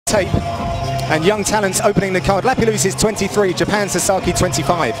tape. And young talents opening the card. Lapilus is 23, Japan Sasaki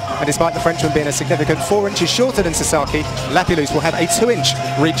 25. And despite the Frenchman being a significant 4 inches shorter than Sasaki, Lapilus will have a 2-inch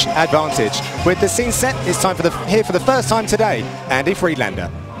reach advantage. With the scene set, it's time for here for the first time today, Andy Friedlander.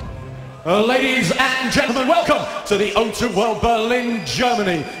 Ladies and gentlemen, welcome to the O2 World Berlin,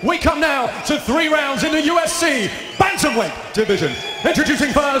 Germany. We come now to 3 rounds in the UFC Bantamweight division.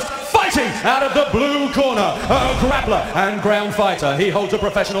 Introducing first, fighting out of the blue corner, a grappler and ground fighter. He holds a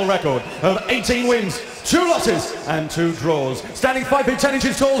professional record of 18 wins, 2 losses and 2 draws. Standing 5 feet 10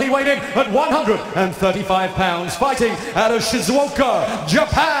 inches tall, he weighed in at 135 pounds. Fighting out of Shizuoka,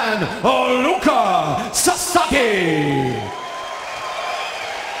 Japan, Ulka Sasaki.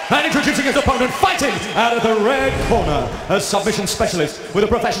 And introducing his opponent, fighting out of the red corner, a submission specialist with a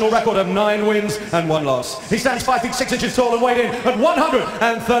professional record of 9 wins and 1 loss. He stands 5 feet 6 inches tall and weighed in at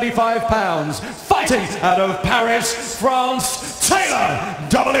 135 pounds. Fighting out of Paris, France, Taylor,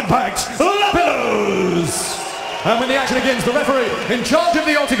 double impact, Lapilus. And when the action begins, the referee in charge of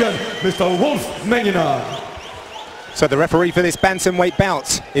the octagon, Mr. Wolf Menninger. So the referee for this bantamweight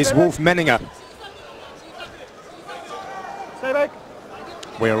bout is Wolf Menninger. Stay back.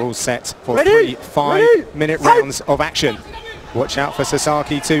 We are all set for 3 5-minute rounds of action. Watch out for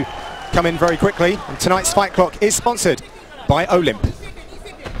Sasaki to come in very quickly. And tonight's fight clock is sponsored by Olymp.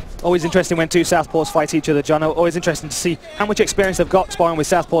 Always interesting when 2 southpaws fight each other, John. Always interesting to see how much experience they've got sparring with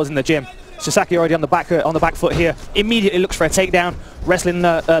southpaws in the gym. Sasaki already on the back foot here. Immediately looks for a takedown. Wrestling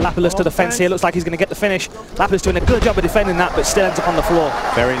Lapilus to the fence here. Looks like he's going to get the finish. Lapilus doing a good job of defending that, but still ends up on the floor.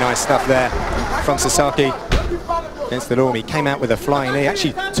 Very nice stuff there from Sasaki. Against the norm, he came out with a flying knee,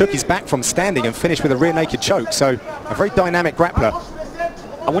 actually took his back from standing and finished with a rear naked choke, so a very dynamic grappler.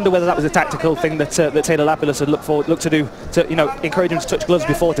 I wonder whether that was a tactical thing that Taylor Lapilus had looked to do to encourage him to touch gloves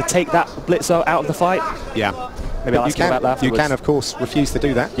before to take that blitzer out of the fight. Yeah. Maybe I'll ask you about that afterwards. You can of course refuse to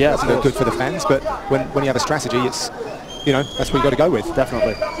do that. Yeah, that's no good for the fans, but when you have a strategy, it's that's what you got to go with.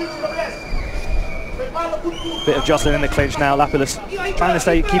 Definitely. Bit of jostling in the clinch now. Lapilus trying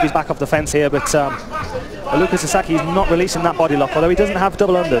to keep his back off the fence here, but Ulka Sasaki is not releasing that body lock, although he doesn't have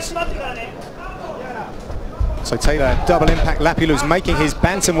double unders. So Taylor, double impact. Lapilus making his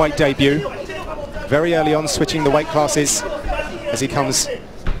bantamweight debut. Very early on, switching the weight classes as he comes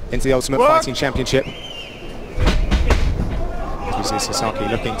into the Ultimate Fighting Championship. You see Sasaki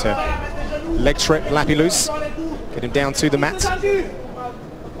looking to leg trip Lapilus, get him down to the mat.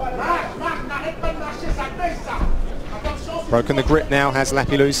 Broken the grip now, has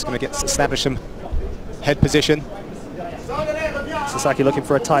Lapilus, going to establish some head position. Sasaki looking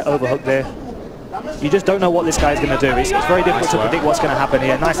for a tight overhook there. You just don't know what this guy's going to do. It's very difficult to predict what's going to happen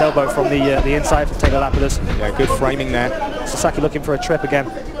here. Nice elbow from the inside for Taylor Lapilus. Yeah, good framing there. Sasaki looking for a trip again.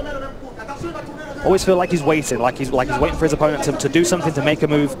 Always feel like he's waiting, like he's waiting for his opponent to do something, to make a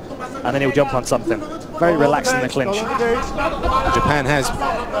move, and then he'll jump on something. Very relaxed in the clinch. Japan has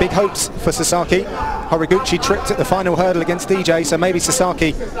big hopes for Sasaki. Horiguchi tripped at the final hurdle against DJ, so maybe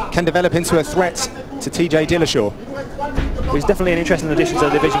Sasaki can develop into a threat to TJ Dillashaw. Well, he's definitely an interesting addition to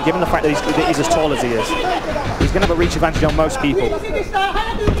the division, given the fact that he's as tall as he is. He's going to have a reach advantage on most people.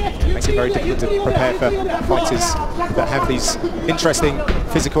 Makes it very difficult to prepare for fighters that have these interesting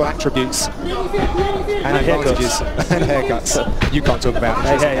physical attributes and advantages and haircuts. You can't talk about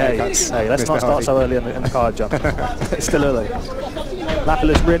haircuts. Hey, let's not start so early in the card, John. It's still early.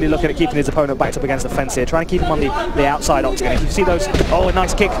 Lapilus really looking at keeping his opponent backed up against the fence here, trying to keep him on the outside octagon. You see those, a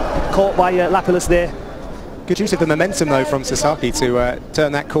nice kick caught by Lapilus there. Good use of the momentum though from Sasaki to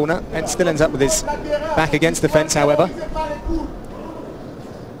turn that corner, and still ends up with his back against the fence, however.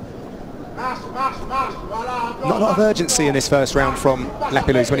 Not a lot of urgency in this first round from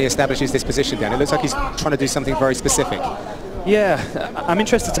Lapilus when he establishes this position down. It looks like he's trying to do something very specific. Yeah, I'm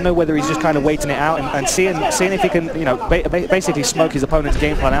interested to know whether he's just kind of waiting it out and seeing if he can, basically smoke his opponent's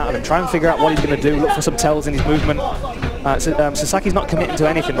game plan out of him, try and figure out what he's going to do, look for some tells in his movement. Sasaki's not committing to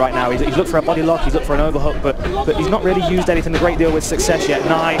anything right now. He's looked for a body lock, he's looked for an overhook, but he's not really used anything a great deal with success yet.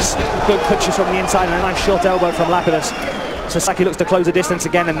 Nice, good punches from the inside and a nice short elbow from Lapilus. Sasaki looks to close the distance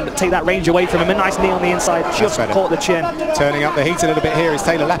again and take that range away from him. A nice knee on the inside, just caught the chin. Turning up the heat a little bit here is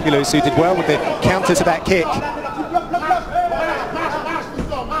Taylor Lapilus, who did well with the counter to that kick.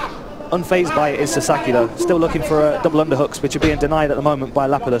 Unfazed by it is Sasaki though, still looking for double underhooks, which are being denied at the moment by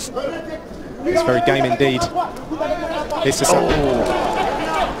Lapilus. It's very game indeed. It's Sasaki.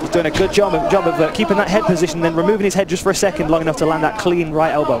 He's doing a good job of keeping that head position, then removing his head just for a second, long enough to land that clean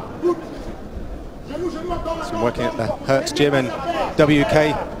right elbow. He's been working at the Hertz Gym and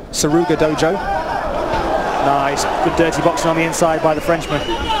WK Saruga Dojo. Nice, good dirty boxing on the inside by the Frenchman.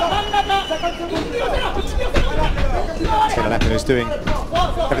 Taylor Lapilus doing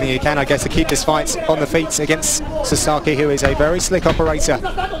everything he can, I guess, to keep this fight on the feet against Sasaki, who is a very slick operator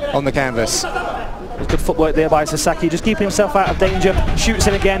on the canvas. Good footwork there by Sasaki, just keeping himself out of danger. Shoots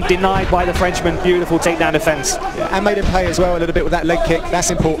in again, denied by the Frenchman. Beautiful takedown defense. Yeah, and made him pay as well a little bit with that leg kick. That's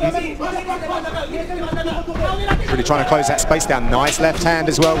important. Really trying to close that space down. Nice left hand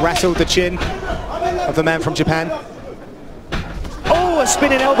as well. Rattled the chin of the man from Japan. Oh, a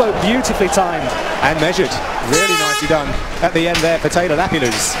spinning elbow. Beautifully timed. And measured. Really nicely done at the end there for Taylor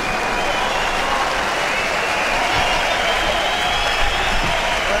Lapilus.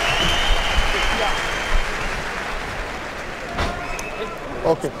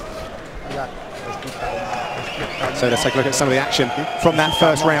 Okay. So let's take a look at some of the action from that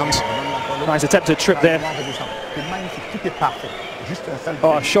first round. Nice attempt to trip there.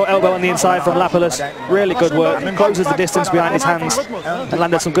 Oh, a short elbow on the inside from Lapilus. Really good work. Closes the distance behind his hands and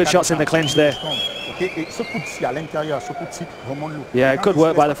landed some good shots in the clinch there. Yeah, good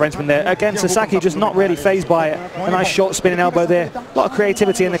work by the Frenchman there. Again, Sasaki just not really phased by it. A nice short spinning elbow there. A lot of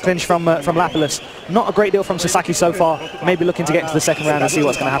creativity in the clinch from Lapilus. Not a great deal from Sasaki so far. Maybe looking to get into the second round and see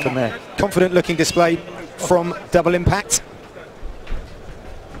what's going to happen there. Confident looking display from Double Impact.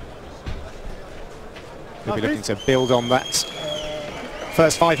 We'll be looking to build on that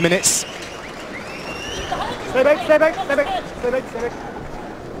first 5 minutes. Stay back, stay back, stay back, stay back, stay back.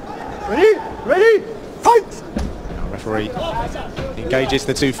 Ready? Ready? Fight! Referee engages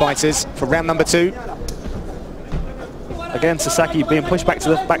the two fighters for round number 2. Again, Sasaki being pushed back to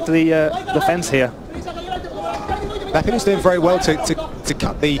the fence here. Lapilus doing very well to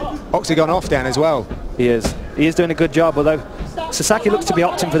cut the octagon off down as well. He is doing a good job, although Sasaki looks to be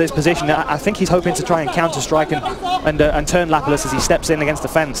opting for this position. I think he's hoping to try and counter-strike and turn Lapilus as he steps in against the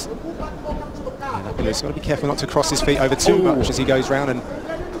fence. Yeah, Lapilus got to be careful not to cross his feet over too much as he goes round and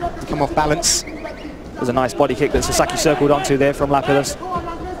come off balance. There's a nice body kick that Sasaki circled onto there from Lapilus.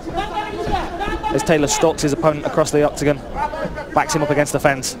 As Taylor stalks his opponent across the octagon, backs him up against the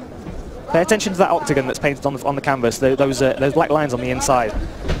fence. Pay attention to that octagon that's painted on the canvas. Those black lines on the inside.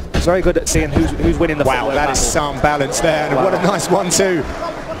 He's very good at seeing who's winning the fight. Wow, that is some balance there, and what a nice 1-2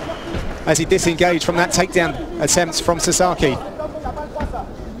 as he disengaged from that takedown attempt from Sasaki.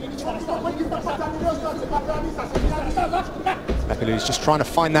 Lapilus just trying to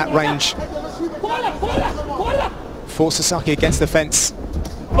find that range for Sasaki against the fence.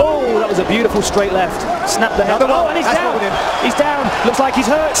 Oh, that was a beautiful straight left. Snap the head. Oh, and he's down. He's down. Looks like he's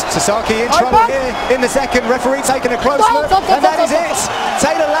hurt. Sasaki in trouble here in the second. Referee taking a close look, and that is it.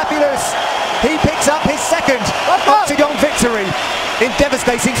 Taylor Lapilus, he picks up his second octagon victory in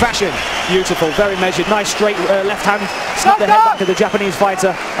devastating fashion. Beautiful, very measured. Nice straight left hand. Snap the head back of the Japanese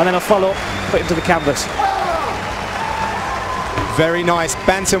fighter, and then a follow-up, put him to the canvas. Very nice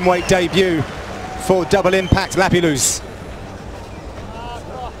bantamweight debut for Double Impact Lapilus.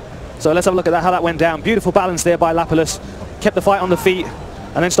 So let's have a look at how that went down. Beautiful balance there by Lapilus. Kept the fight on the feet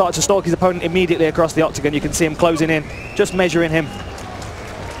and then started to stalk his opponent immediately across the octagon. You can see him closing in, just measuring him.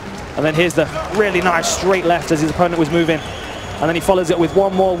 And then here's the really nice straight left as his opponent was moving. And then he follows it with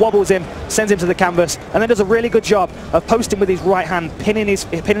one more, wobbles him, sends him to the canvas, and then does a really good job of posting with his right hand, pinning his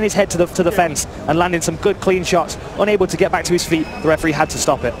head to the fence and landing some good clean shots. Unable to get back to his feet, the referee had to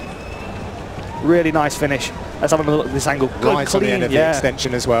stop it. Really nice finish. Let's have a look at this angle. Good, right clean, on the end of the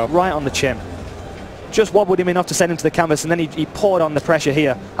extension as well. Right on the chin. Just wobbled him enough to send him to the canvas, and then he poured on the pressure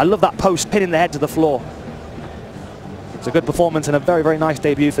here. I love that post, pinning the head to the floor. It's a good performance and a very, very nice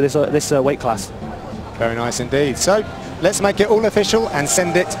debut for this weight class. Very nice indeed. So let's make it all official and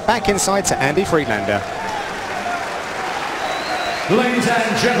send it back inside to Andy Friedlander. Ladies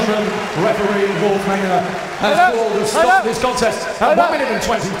and gentlemen, referee Wolfhanger has called the stop of this contest at 1 minute and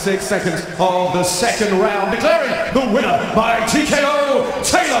 26 seconds of the second round, declaring the winner by TKO,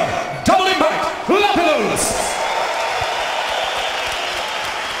 Taylor Double Impact Lapilus.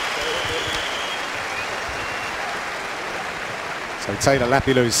 So Taylor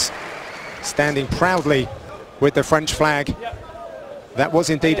Lapilus standing proudly with the French flag. That was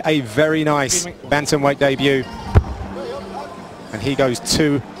indeed a very nice bantamweight debut. And he goes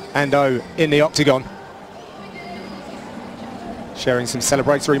 2-0 in the octagon. Sharing some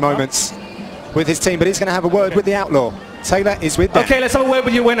celebratory moments with his team, but he's going to have a word with the outlaw. Taylor is with them. Okay, let's have a word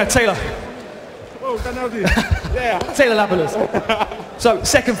with your winner, Taylor. Taylor Lapilus. So,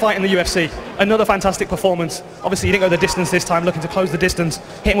 second fight in the UFC, another fantastic performance. Obviously, you didn't go the distance this time, looking to close the distance,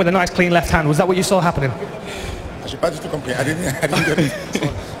 hitting with a nice clean left hand. Was that what you saw happening? J'ai pas du tout compris. I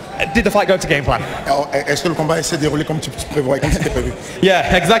didn't Did the fight go to game plan? Est-ce que le combat s'est déroulé comme tu prévoyais, comme c'était prévu?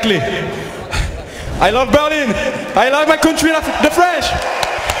 Yeah, exactly. I love Berlin. I love my country, the French.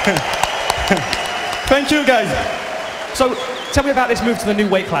 Thank you, guys. So, tell me about this move to the new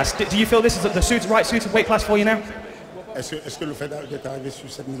weight class. Do you feel this is the right suited weight class for you now? Est-ce que le fait d'être arrivé sur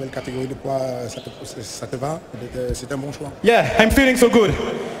cette nouvelle catégorie de poids, ça te va? C'est un bon choix? Yeah, I'm feeling so good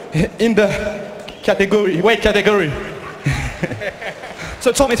in the weight category.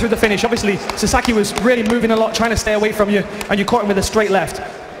 So talk me through the finish. Obviously, Sasaki was really moving a lot, trying to stay away from you, and you caught him with a straight left.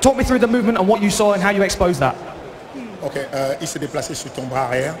 Talk me through the movement and what you saw and how you exposed that. Ok, il s'est déplacé sur ton bras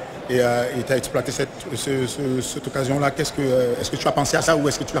arrière et il t'a exploité cette occasion-là. Est-ce que tu as pensé à ça ou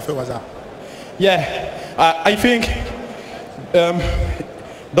est-ce que tu l'as fait au hasard? Yeah, I think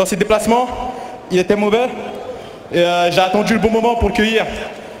dans ses déplacements, il était mauvais et j'ai attendu le bon moment pour le cueillir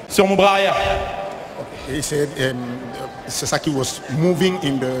sur mon bras arrière. He said Sasaki was moving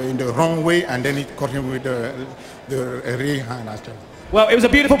in the wrong way and then he caught him with the rear hand after. Well, it was a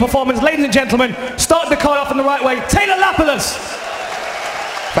beautiful performance. Ladies and gentlemen, started the card off in the right way. Taylor Lapilus.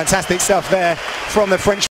 Fantastic stuff there from the French.